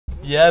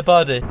Yeah,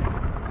 buddy.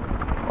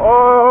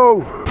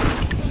 Oh!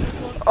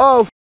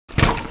 Oh!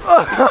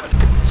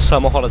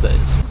 Summer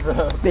holidays.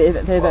 Bit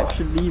of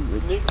extra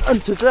leverage.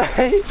 And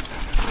today,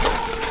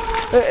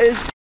 it is...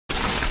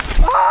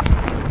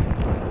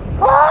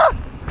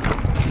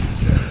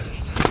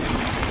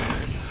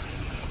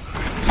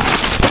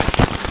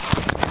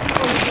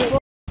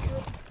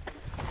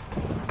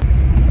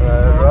 Hello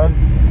everyone,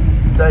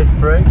 day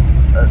 3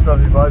 at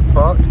Dyfi Bike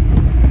Park.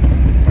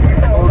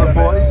 All the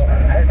boys,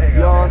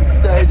 Jan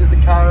stayed at the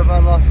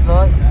caravan last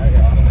night,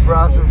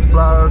 Braz and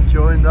Flower have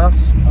joined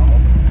us,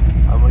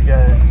 and we're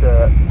going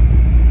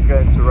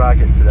to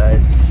rag it today.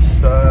 It's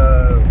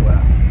so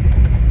wet.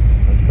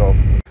 Let's go.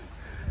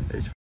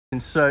 It's f***ing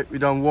soaked,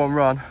 we've done one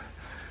run.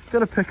 I'm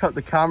going to pick up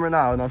the camera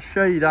now and I'll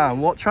show you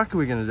down. What track are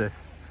we going to do?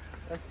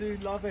 Let's do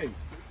Lovey.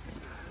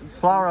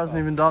 Flower hasn't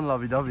even done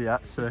Lovey Dovey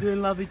yet, so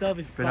Doing Lovey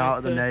Dovey. been out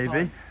at the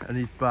Navy and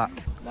he's back.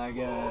 Like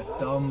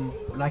dumb,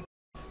 like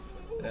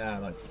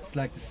it's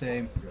like the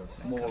same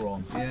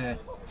moron. Yeah.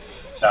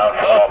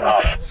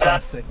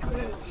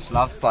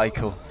 Slav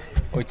cycle.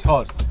 Oh,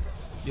 Todd,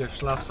 you're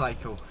Slav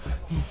cycle.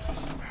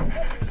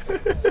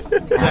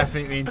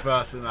 Definitely means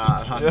worse than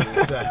that.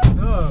 100%.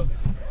 No.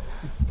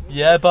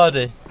 Yeah,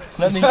 buddy.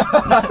 Let me.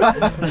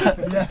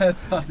 Yeah,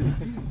 buddy.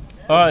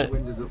 All right,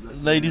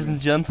 ladies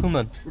and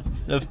gentlemen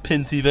of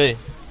PINNEDTV.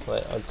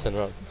 Wait, I'll turn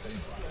around.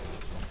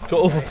 Got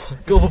all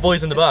the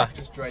boys in the back.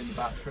 Just drain the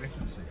battery.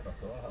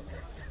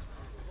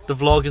 The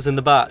vloggers in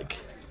the back.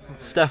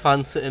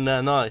 Stefan's sitting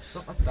there nice.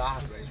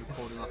 Dad was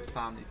recording like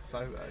family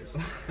photos.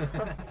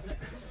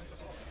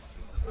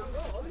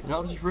 You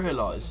know, I've just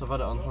realised I've had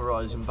it on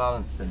horizon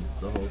balancing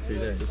the whole 2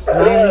 days.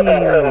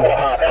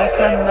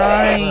 Stefan,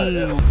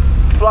 no.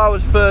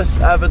 Flower's first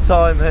ever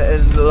time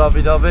hitting the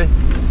Lovey Dovey.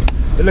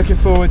 We're looking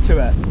forward to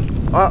it.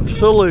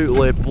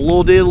 Absolutely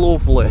bloody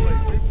lovely.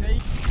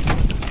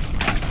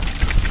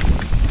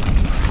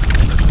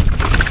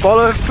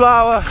 Following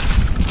Flower,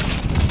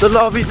 the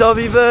Lovey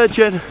Dovey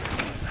Virgin.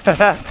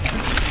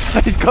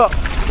 He's got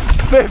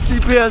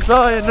 50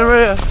 psi in the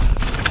rear.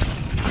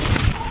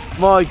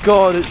 My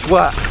god, it's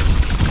wet.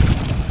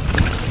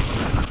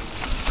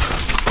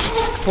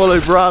 Follow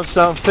Braz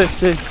down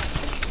 50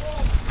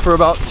 for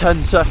about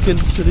 10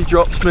 seconds till he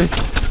drops me.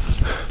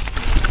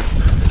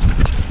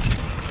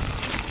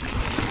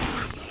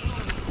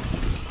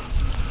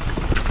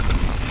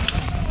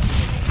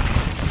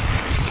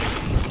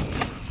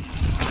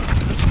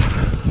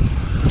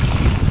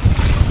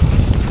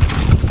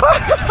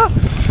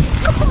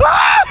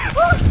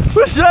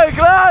 We're so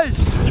close!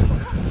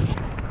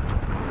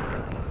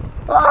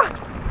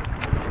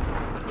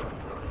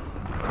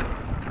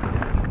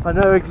 I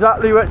know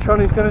exactly which one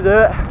he's going to do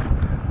it.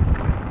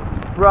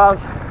 Braz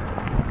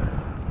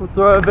will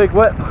throw a big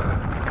whip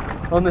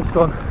on this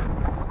one.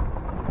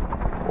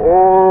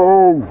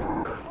 Oh!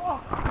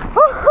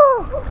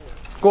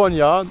 Go on,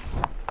 Jan.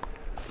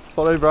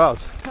 Follow Braz.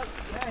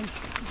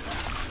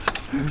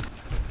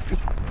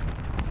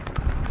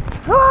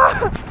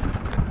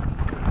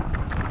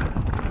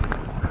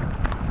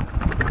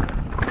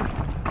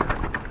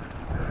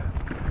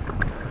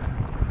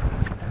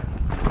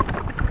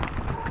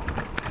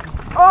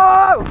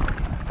 Oh!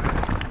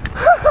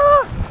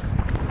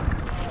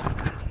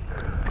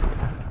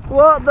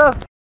 What the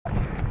f***?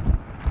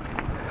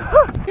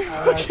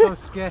 That's so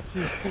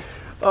sketchy.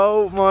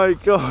 Oh my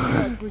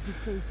god.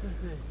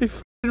 He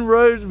f***ing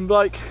rode and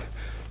like,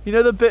 you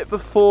know the bit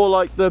before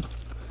like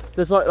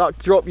there's like that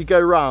drop you go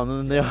round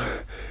and then they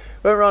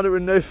went round it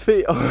with no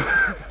feet on.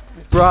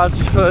 Brad's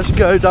first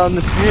go down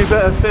this new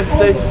bit of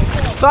 50.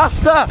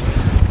 Faster!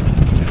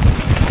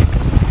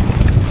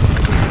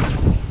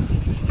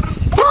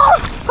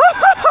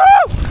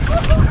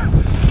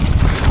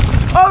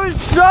 I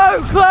was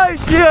so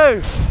close to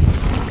you!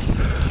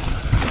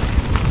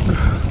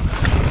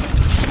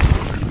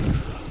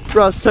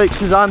 Braz takes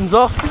his hands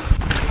off.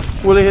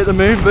 Will he hit the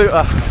moon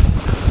booter?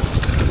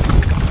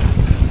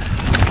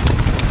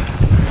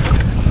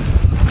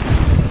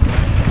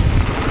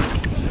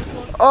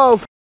 Oh!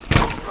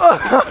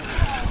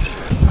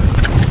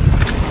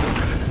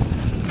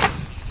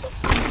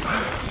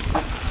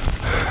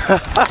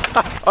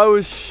 I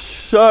was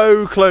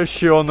so close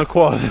to you on the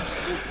quad.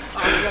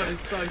 I'm running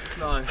so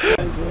slow.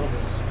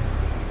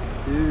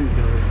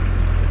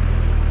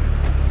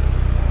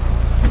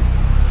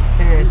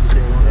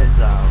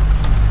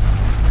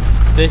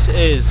 This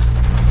is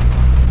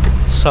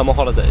summer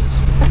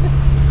holidays.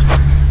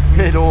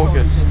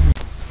 Mid-August.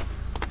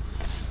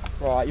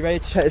 Right, you ready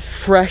to check this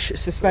fresh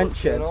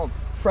suspension?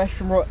 Fresh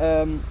from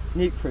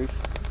nuke proof.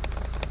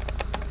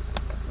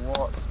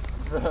 What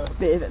the?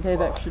 Bit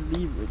of extra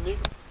leverage. I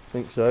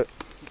think so.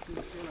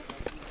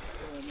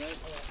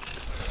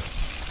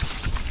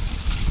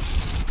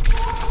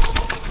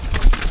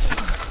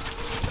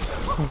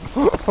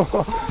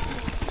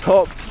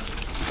 Top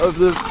of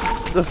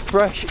the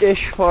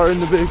fresh-ish fire in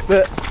the big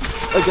bit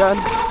again.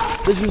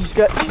 This was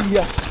sketchy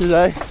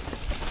yesterday,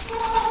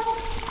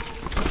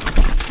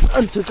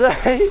 and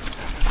today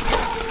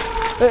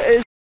it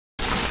is.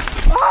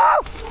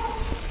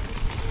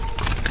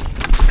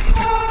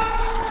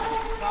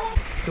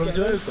 you want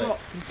to do Oakley?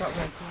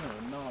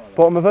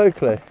 Bottom of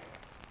Oakley?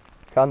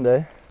 Can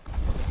do.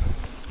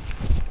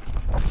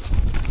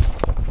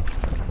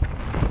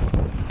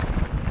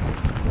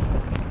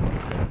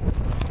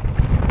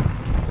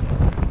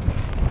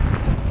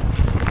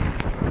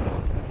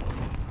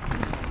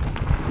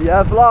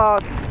 Yeah,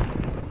 vlog.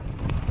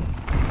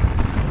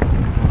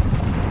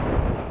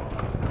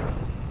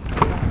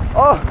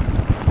 Oh!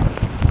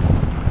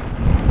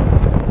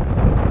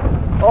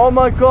 Oh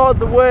my god,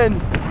 the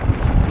wind!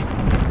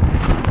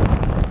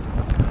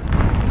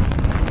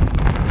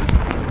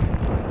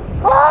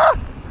 Ah!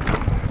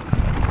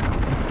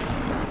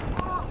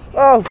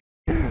 Oh!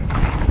 I'm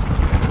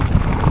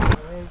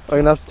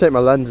gonna have to take my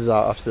lenses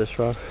out after this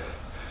run.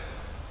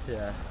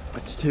 Yeah.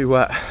 It's too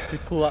wet. Can you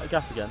pull that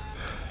gap again?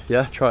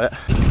 Yeah, try it.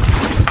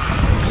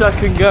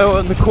 Second go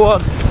on the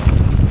quad.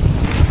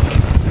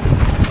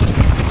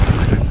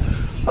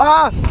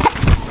 Ah!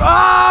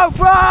 Oh,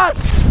 Brad!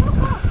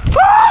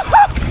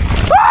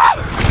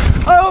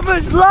 I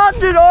almost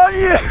landed on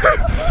you!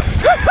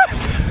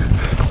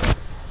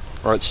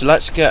 Right, so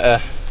let's get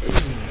a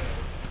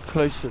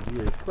closer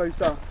view.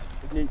 Closer.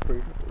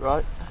 Neat-proof.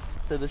 Right,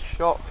 so the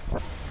shock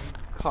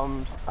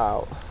comes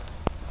out.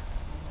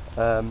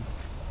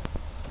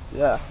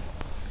 Yeah.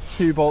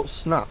 2 bolts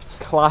snapped.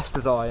 Class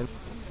design.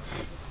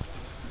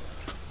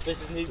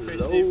 This is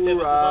Neat-Proof's new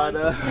pivot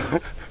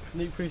design.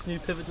 Neat-Proof's new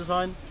pivot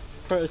design.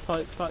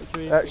 Prototype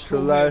factory. Extra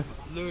low.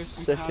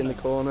 Sick in the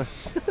corner.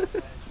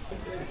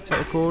 Is that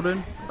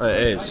recording? It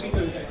is.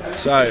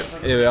 So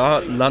here we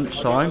are,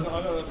 lunchtime,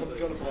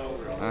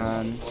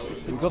 and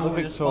we've got the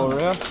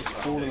Victoria.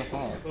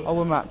 Oh,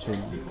 we're matching.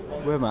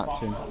 We're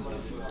matching.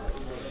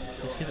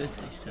 Let's give it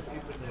a taste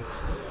test.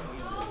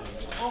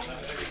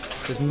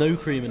 There's no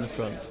cream in the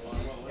front.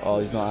 Oh,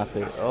 he's not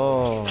happy.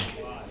 Oh.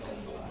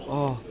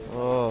 Oh.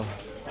 Oh.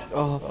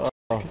 Oh.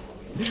 Oh.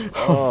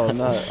 Oh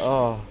no.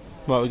 Oh.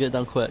 Right, we'll get it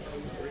down quick.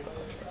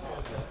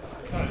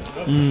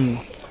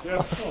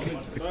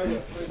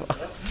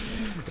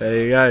 There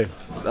you go.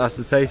 That's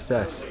the taste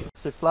test.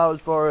 So Flowers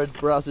borrowed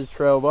Braz's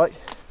trail bike.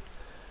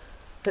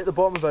 Hit the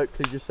bottom of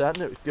Oakley just then,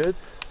 and it was good.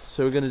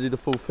 So we're going to do the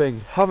full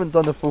thing. Haven't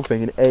done the full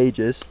thing in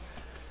ages.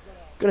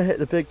 Going to hit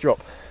the big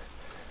drop.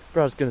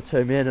 Braz's going to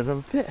tow me in, and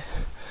I'm a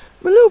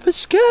little bit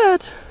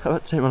scared. I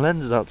might take my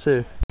lenses out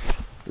too.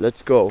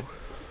 Let's go.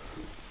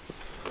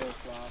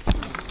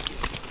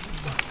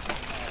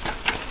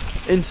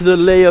 Into the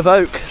lee of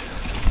oak.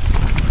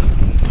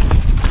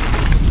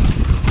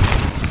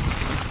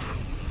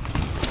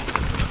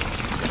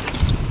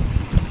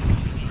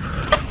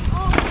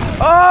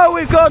 Oh,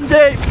 we've gone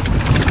deep.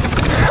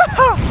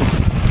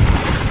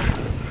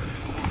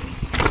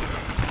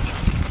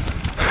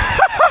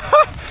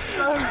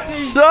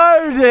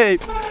 So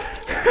deep.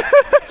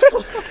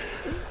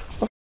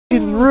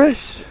 Fucking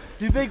wrist.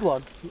 Do big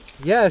one.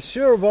 Yeah,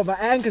 sure, but my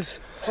ankles.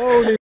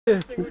 Holy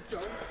shit.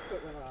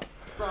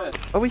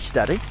 Are we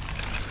steady?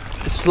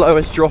 The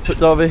slowest drop at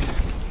Dyfi.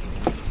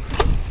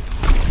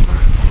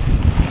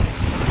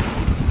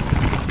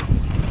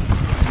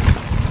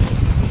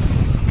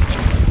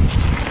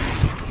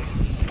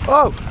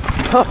 Oh!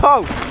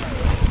 Oh!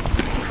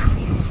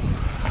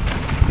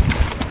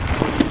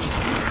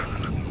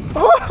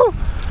 Oh!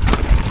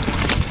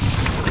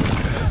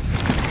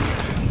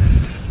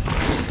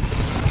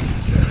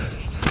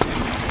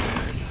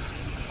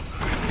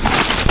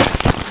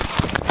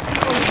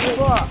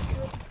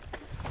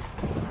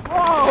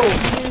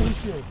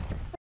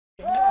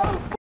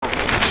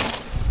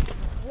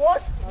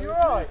 What? You're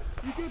right.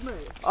 You good,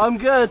 mate? I'm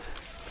good.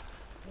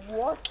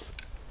 What?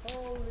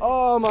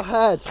 Oh, my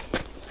head.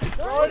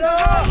 Right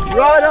up!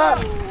 Right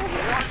up!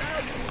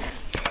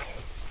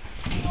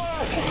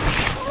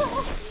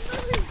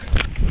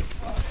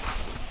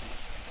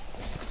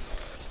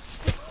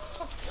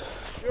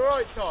 You're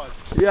right, Todd.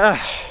 Yeah.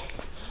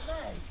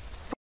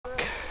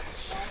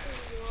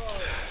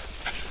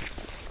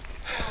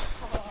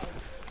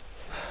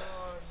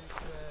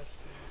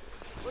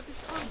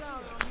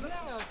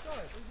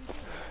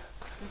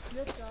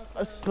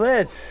 I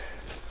slid.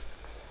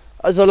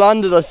 As I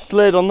landed, I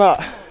slid on that.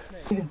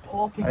 Hey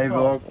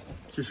vlog,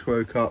 just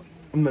woke up.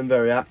 I've been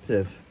very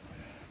active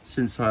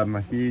since I had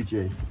my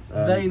hugie.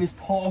 Vein is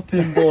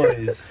popping,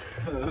 boys.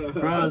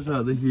 Braz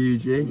had the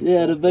hugie.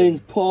 Yeah, the vein's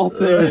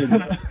popping.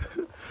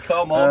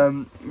 Come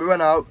on. We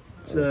went out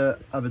to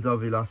Abu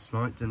Dhabi last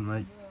night, didn't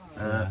we?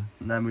 And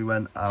then we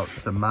went out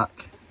to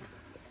Mac.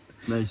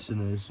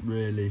 Mason is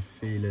really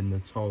feeling the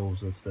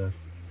tolls of the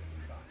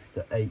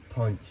 8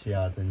 pints he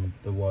had in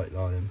the White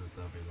Lion.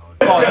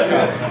 Yeah,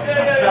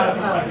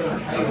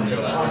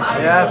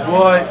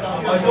 boy.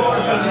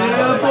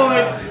 Yeah, boy.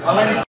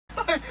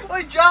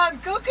 Hey, John,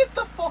 go get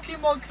the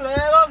fucking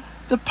Montclair on.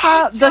 The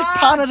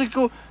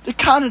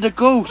Canada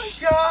Goose.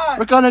 John.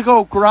 We're gonna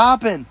go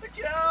grabbing.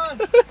 John.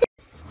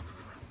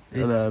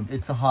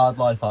 It's a hard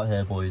life out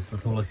here, boys.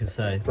 That's all I can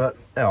say. But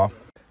yeah,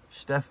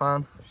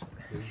 Stefan.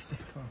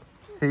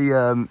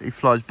 He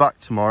flies back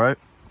tomorrow,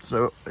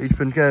 so he's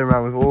been going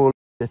around with all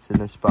it in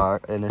this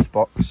bag, in this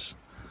box.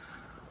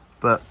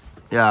 But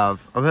Yeah,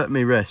 I've hurt my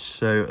wrist,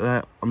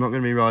 so I'm not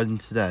going to be riding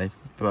today.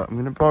 But I'm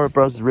going to borrow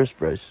Braz's wrist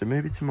brace, so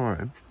maybe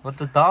tomorrow. What's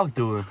the dog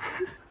doing?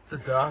 The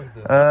dog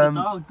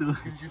doing?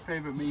 Who's your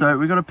favourite meat? So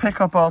we got to pick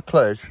up our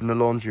clothes from the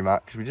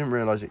laundromat because we didn't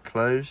realise it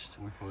closed.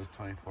 We thought it was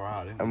 24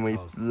 hours, didn't and we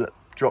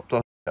dropped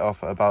our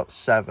off at about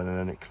 7 and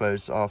then it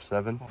closed at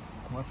 7:30.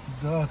 What's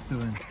the dog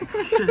doing?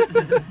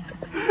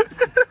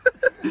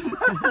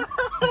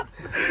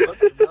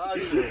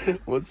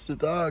 What's the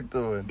dog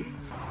doing?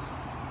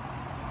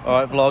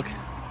 Alright vlog,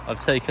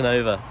 I've taken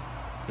over.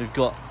 We've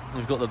got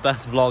the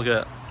best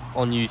vlogger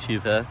on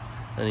YouTube here,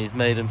 and he's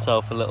made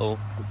himself a little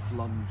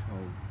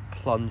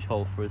plunge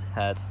hole for his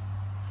head.